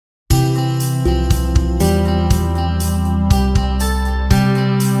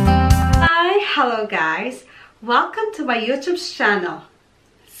Welcome to my YouTube channel,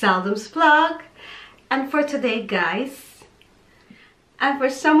 Seldom's Vlog. And for today, guys, and for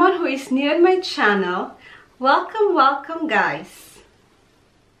someone who is new in my channel, welcome guys.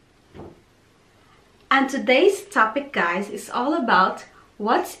 And today's topic, guys, is all about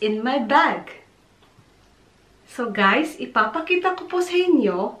what's in my bag. So guys, ipapakita ko po sa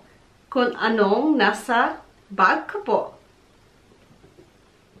inyo kung anong nasa bag ko po.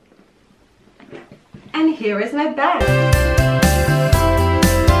 And here is my bag.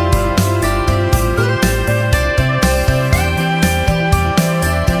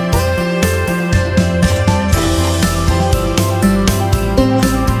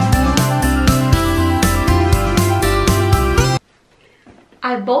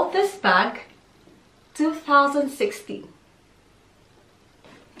 I bought this bag 2016.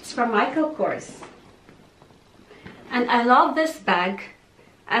 It's from Michael Kors. And I love this bag.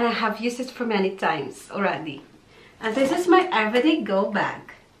 And I have used it for many times already. And this is my everyday go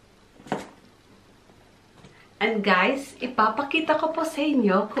bag. And guys, ipapakita ko po sa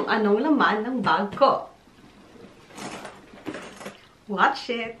inyo kung anong laman ng bag ko.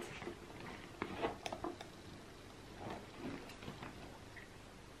 Watch it!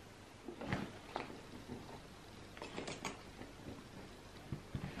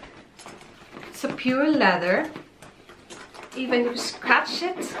 It's a pure leather. Even if you scratch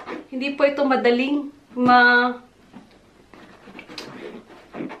it, hindi po ito madaling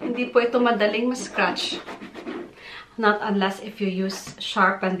ma-scratch. Not unless if you use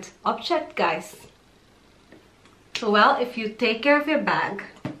sharpened object, guys. So well, if you take care of your bag,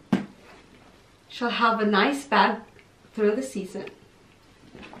 you'll have a nice bag through the season.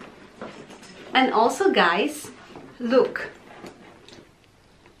 And also, guys, look.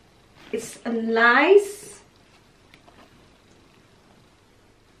 It's a nice...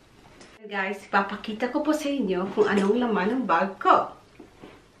 Guys, ipapakita ko po sa inyo kung anong laman ng bag ko.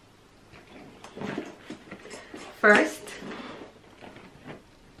 First,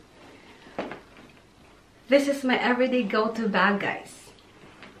 this is my everyday go-to bag, guys.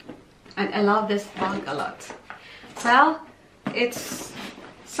 And I love this bag a lot. Well, it's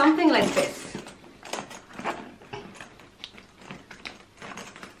something like this.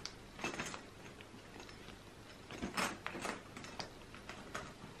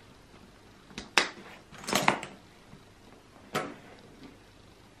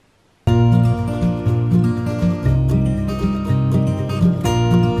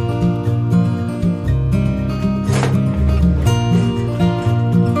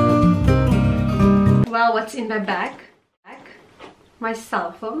 Well, what's in my bag? My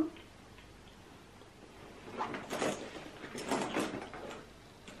cell phone.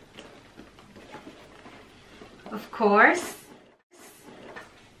 Of course,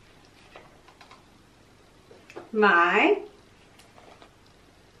 my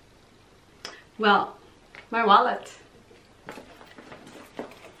wallet.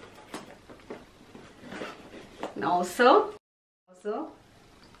 And also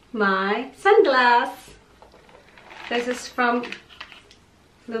my sunglasses. This is from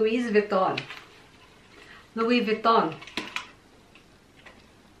Louis Vuitton.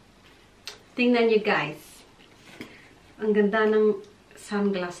 Tingnan nyo, guys. Ang ganda ng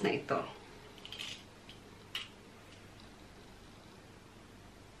sunglass na ito.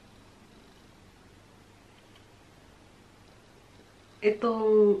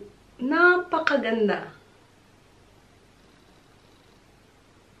 Itong napakaganda.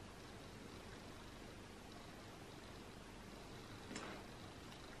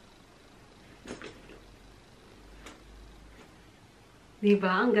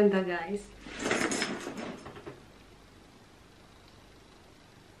 Diba? Ang ganda, guys.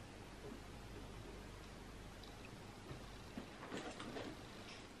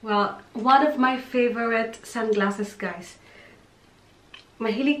 Well, one of my favorite sunglasses, guys.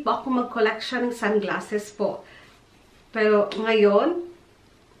 Mahilig po ako mag-collection ng sunglasses po. Pero ngayon,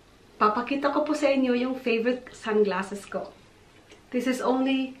 papakita ko po sa inyo yung favorite sunglasses ko. This is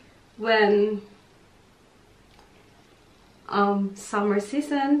only when summer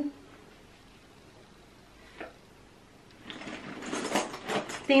season.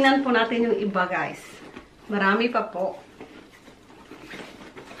 Tingnan po natin yung iba, guys. Marami pa po.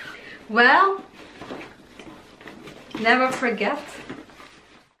 Well, never forget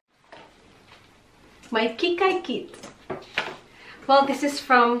my Kikay kit. Well, this is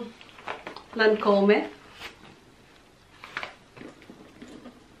from Lancome.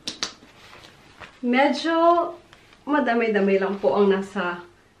 Medyo madami-dami lang po ang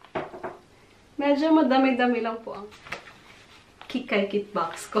Kikay kit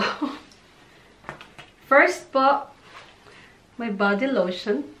box ko. First po, my body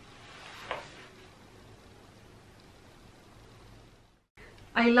lotion.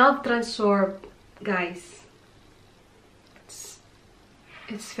 I love Transsorb, guys.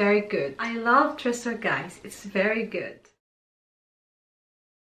 It's very good. I love Tresor, guys. It's very good.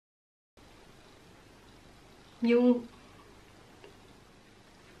 Yung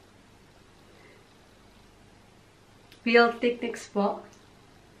Real Techniques po.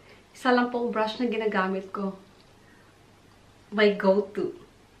 Isa lang pong brush na ginagamit ko. My go-to.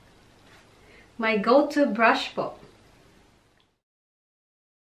 My go-to brush po.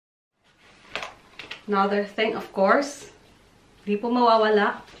 Another thing, of course, di po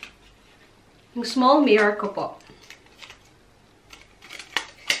mawawala, yung small mirror ko po.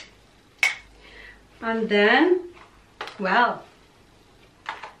 And then, well,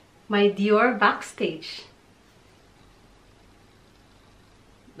 my Dior Backstage.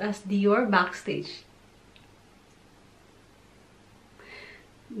 That's Dior Backstage.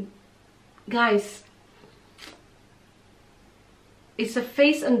 Guys, it's a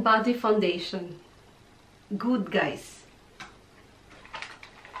face and body foundation. Good, guys.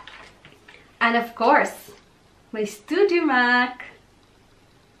 And of course, my Studio MAC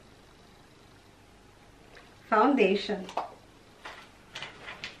foundation.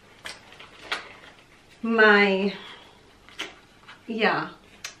 My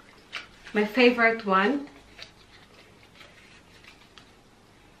favorite one.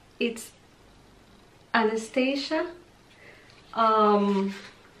 It's Anastasia.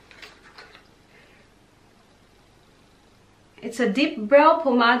 It's a deep brow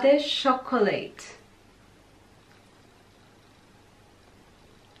pomade chocolate.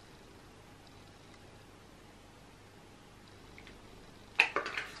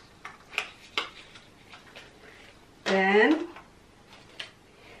 Then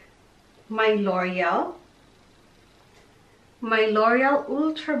my L'Oreal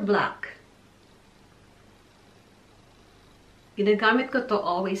Ultra Black. Ginagamit ko to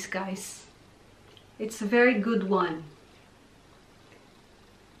always, guys. It's a very good one.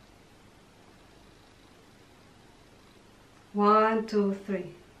 One, two,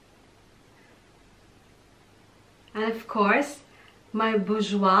 three. And of course, my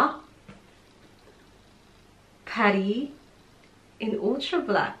Bourjois Paris in Ultra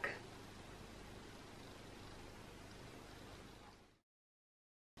Black.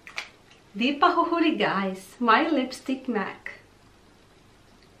 Di pa huhuli, guys, my Lipstick MAC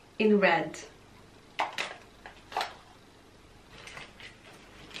in red.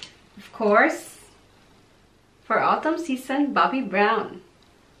 Of course, for autumn season, Bobbi Brown.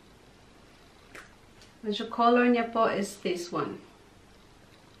 The color niya po is this one.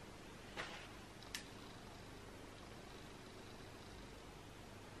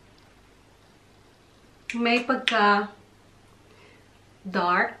 May pagka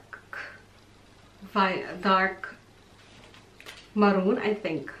dark maroon, I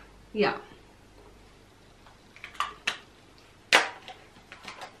think. Yeah.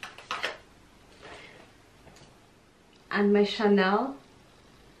 And my Chanel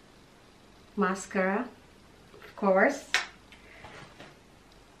mascara, of course.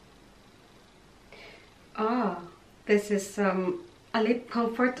 This is a lip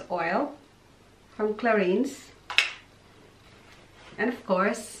comfort oil from Clarins. And of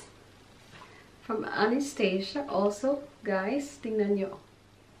course, from Anastasia also, guys. Tingnan nyo.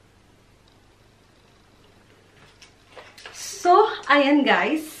 So, ayan,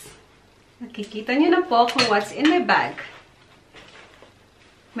 guys. Nakikita nyo na po kung what's in my bag.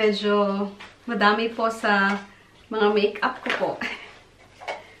 Medyo madami po sa mga makeup ko po.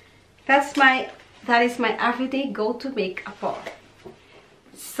 That is my everyday go-to makeup po.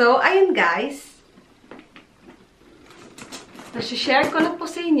 So, ayan, guys. Nasi-share ko na po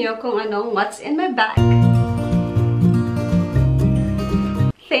sa inyo kung anong what's in my bag.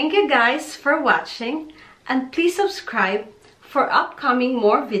 Thank you, guys, for watching. And please subscribe for upcoming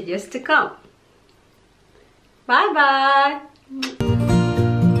more videos to come. Bye-bye!